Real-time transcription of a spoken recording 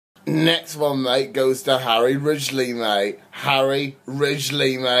Next one, mate, goes to Harry Ridley, mate. Harry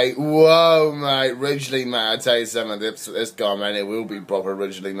Ridley, mate. Whoa, mate. Ridley, mate. I tell you something, this guy, man, it will be proper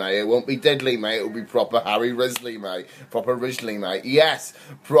Ridley, mate. It won't be deadly, mate. It will be proper Harry Ridley, mate. Proper Ridley, mate. Yes,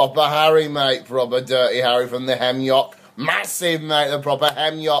 proper Harry, mate. Proper dirty Harry from the Hemyock. Massive, mate. The proper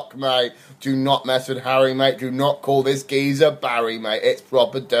Hemyock, mate. Do not mess with Harry, mate. Do not call this geezer Barry, mate. It's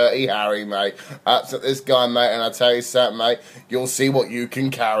proper dirty Harry, mate. Upset this guy, mate, and I tell you something, mate, you'll see what you can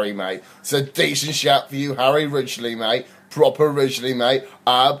carry, mate. It's a decent shout for you, Harry Ridley, mate. Proper Ridley, mate.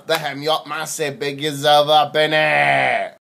 The Hemyock, massive. Big yourself up in it.